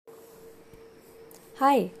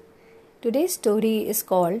Hi, today's story is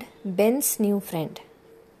called Ben's New Friend.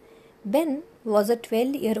 Ben was a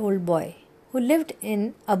 12-year-old boy who lived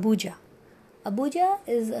in Abuja. Abuja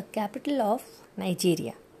is a capital of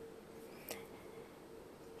Nigeria.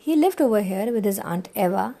 He lived over here with his Aunt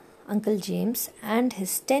Eva, Uncle James, and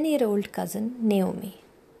his 10-year-old cousin Naomi.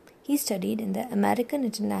 He studied in the American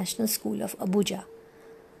International School of Abuja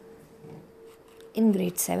in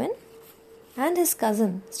grade 7, and his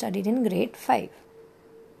cousin studied in grade 5.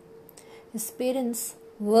 His parents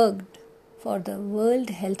worked for the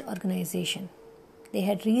World Health Organization. They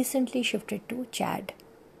had recently shifted to Chad.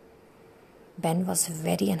 Ben was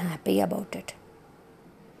very unhappy about it.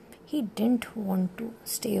 He didn't want to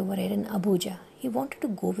stay over here in Abuja. He wanted to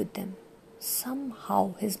go with them.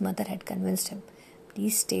 Somehow his mother had convinced him,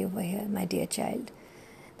 please stay over here, my dear child.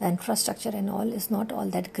 The infrastructure and all is not all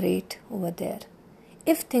that great over there.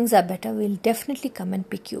 If things are better, we'll definitely come and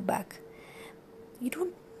pick you back. You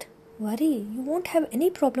don't worry, you won't have any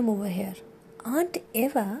problem over here. Aunt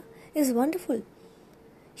Eva is wonderful.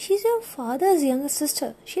 She's your father's younger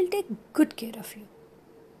sister. She'll take good care of you.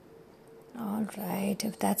 All right,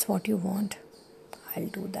 if that's what you want, I'll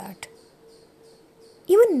do that.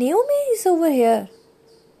 Even Naomi is over here.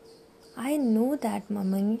 I know that,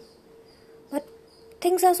 Mummy. But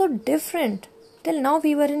things are so different. Till now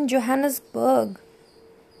we were in Johannesburg.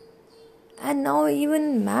 And now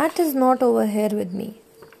even Matt is not over here with me.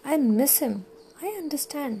 I miss him. I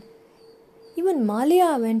understand. Even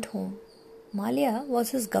Malia went home. Malia was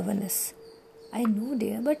his governess. I know,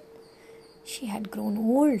 dear, but she had grown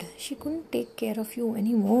old. She couldn't take care of you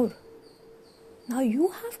anymore. Now you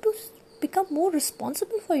have to become more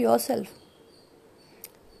responsible for yourself.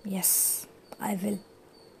 Yes, I will.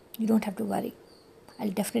 You don't have to worry. I'll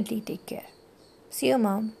definitely take care. See you,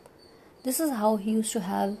 Mom. This is how he used to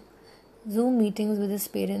have Zoom meetings with his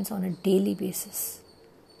parents on a daily basis.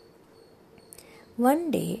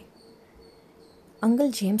 One day,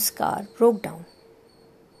 Uncle James' car broke down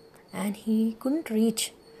and he couldn't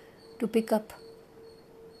reach to pick up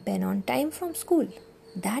Ben on time from school.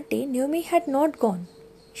 That day, Naomi had not gone.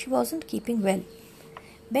 She wasn't keeping well.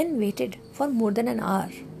 Ben waited for more than an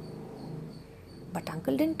hour. But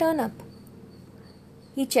Uncle didn't turn up.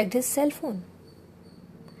 He checked his cell phone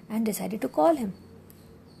and decided to call him.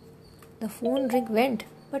 The phone ring went,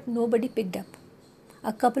 but nobody picked up.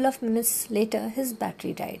 A couple of minutes later, his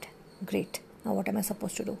battery died. Great. Now what am I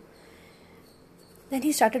supposed to do? Then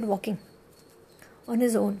he started walking on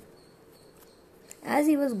his own. As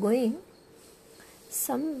he was going,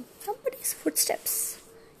 somebody's footsteps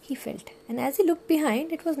he felt. And as he looked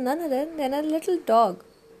behind, it was none other than a little dog.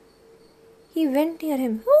 He went near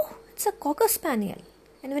him. Oh, it's a Cocker Spaniel.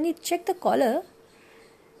 And when he checked the collar,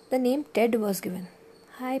 the name Ted was given.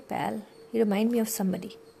 Hi, pal. You remind me of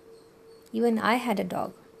somebody. Even I had a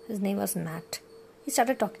dog. His name was Matt. He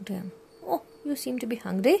started talking to him. Oh, you seem to be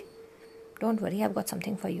hungry. Don't worry, I've got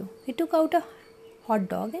something for you. He took out a hot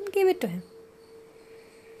dog and gave it to him.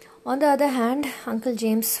 On the other hand, Uncle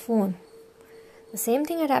James' phone. The same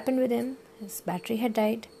thing had happened with him. His battery had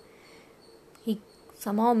died. He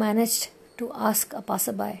somehow managed to ask a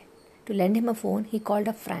passerby to lend him a phone. He called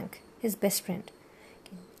up Frank, his best friend.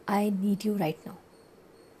 I need you right now.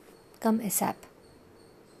 Come ASAP.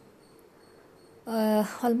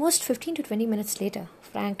 Almost 15 to 20 minutes later,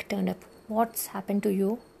 Frank turned up. What's happened to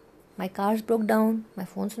you? My car's broke down. My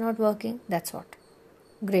phone's not working. That's what.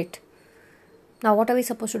 Great. Now what are we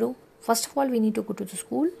supposed to do? First of all, we need to go to the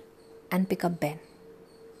school and pick up Ben.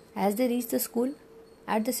 As they reached the school,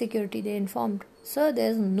 at the security they informed, Sir,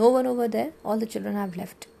 there's no one over there. All the children have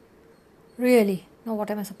left. Really? Now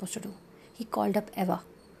what am I supposed to do? He called up Eva.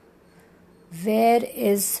 Where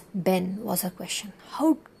is Ben? Was her question.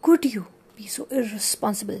 How could you be so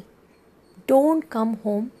irresponsible? Don't come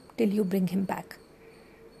home till you bring him back.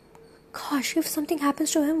 Gosh, if something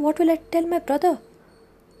happens to him, what will I tell my brother?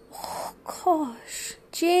 Oh gosh,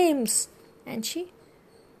 James. And she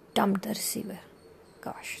dumped the receiver.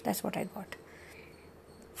 Gosh, that's what I got.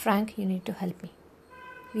 Frank, you need to help me.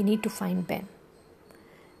 We need to find Ben.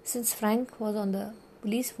 Since Frank was on the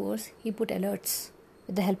police force, he put alerts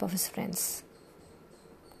with the help of his friends.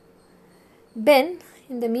 Ben,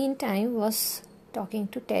 in the meantime, was talking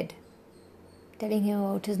to Ted, telling him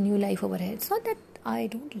about his new life over here. It's not that I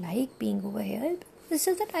don't like being over here. It's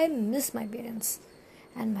just that I miss my parents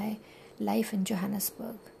and my life in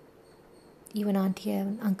Johannesburg. Even Auntie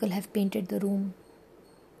and Uncle have painted the room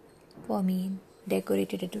for me,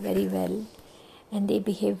 decorated it very well, and they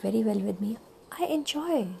behave very well with me. I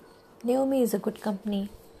enjoy. Naomi is a good company.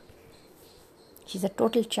 She's a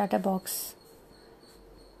total chatterbox.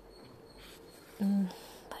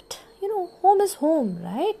 But, home Mom is home,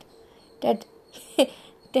 right? Ted,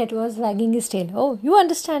 Ted was wagging his tail. Oh, you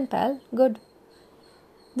understand, pal. Good.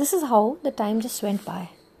 This is how the time just went by.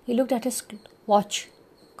 He looked at his watch.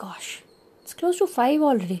 Gosh, it's close to 5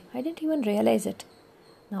 already. I didn't even realize it.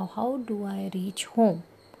 Now, how do I reach home?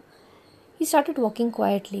 He started walking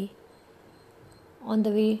quietly. On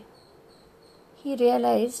the way, he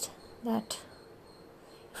realized that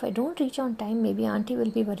if I don't reach on time, maybe Auntie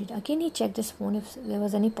will be worried. Again, he checked his phone if there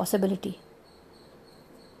was any possibility.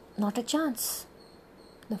 Not a chance.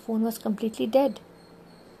 The phone was completely dead.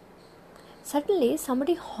 Suddenly,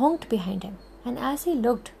 somebody honked behind him, and as he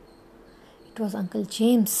looked, it was Uncle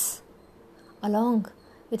James. Along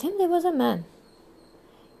with him, there was a man.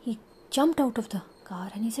 He jumped out of the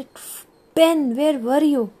car and he said, Ben, where were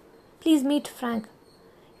you? Please meet Frank.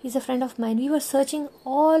 He's a friend of mine. We were searching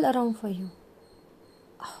all around for you.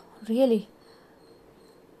 Oh, really?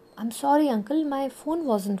 I'm sorry, Uncle. My phone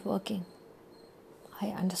wasn't working. I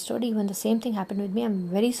understood. Even the same thing happened with me. I'm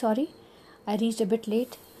very sorry. I reached a bit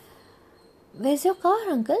late. Where's your car,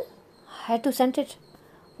 Uncle? I had to send it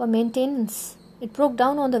for maintenance. It broke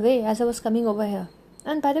down on the way as I was coming over here.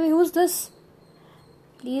 And by the way, who's this?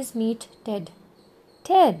 Please meet Ted.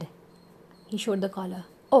 Ted? He showed the collar.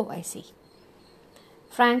 Oh, I see.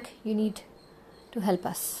 Frank, you need to help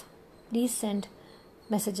us. Please send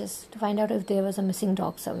messages to find out if there was a missing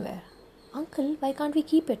dog somewhere. Uncle, why can't we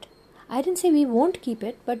keep it? I didn't say we won't keep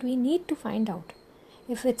it, but we need to find out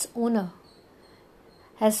if its owner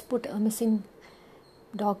has put a missing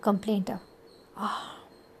dog complaint up.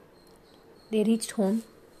 They reached home.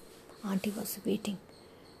 Auntie was waiting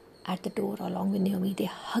at the door along with Naomi. They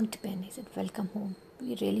hugged Ben. He said, welcome home.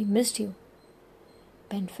 We really missed you.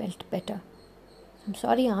 Ben felt better. I'm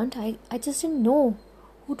sorry, Aunt. I just didn't know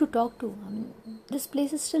who to talk to. I mean, this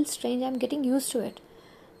place is still strange. I'm getting used to it.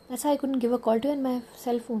 That's why I couldn't give a call to you and my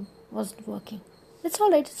cell phone wasn't working. It's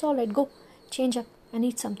all right. Go, change up and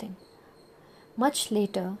eat something. Much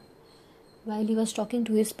later, while he was talking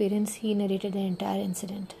to his parents, he narrated the entire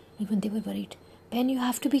incident. Even they were worried. Ben, you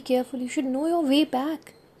have to be careful. You should know your way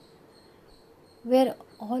back. Where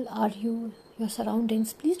all are you? Your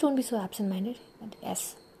surroundings. Please don't be so absent-minded. But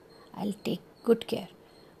yes, I'll take good care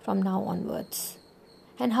from now onwards.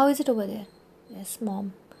 And how is it over there? Yes,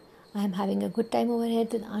 Mom. I am having a good time over here.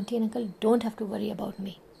 The auntie and uncle don't have to worry about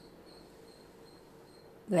me.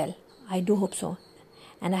 Well, I do hope so.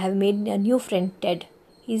 And I have made a new friend, Ted.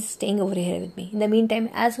 He's staying over here with me. In the meantime,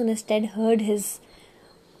 as soon as Ted heard his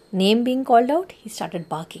name being called out, he started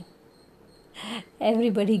barking.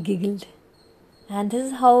 Everybody giggled. And this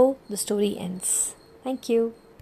is how the story ends. Thank you.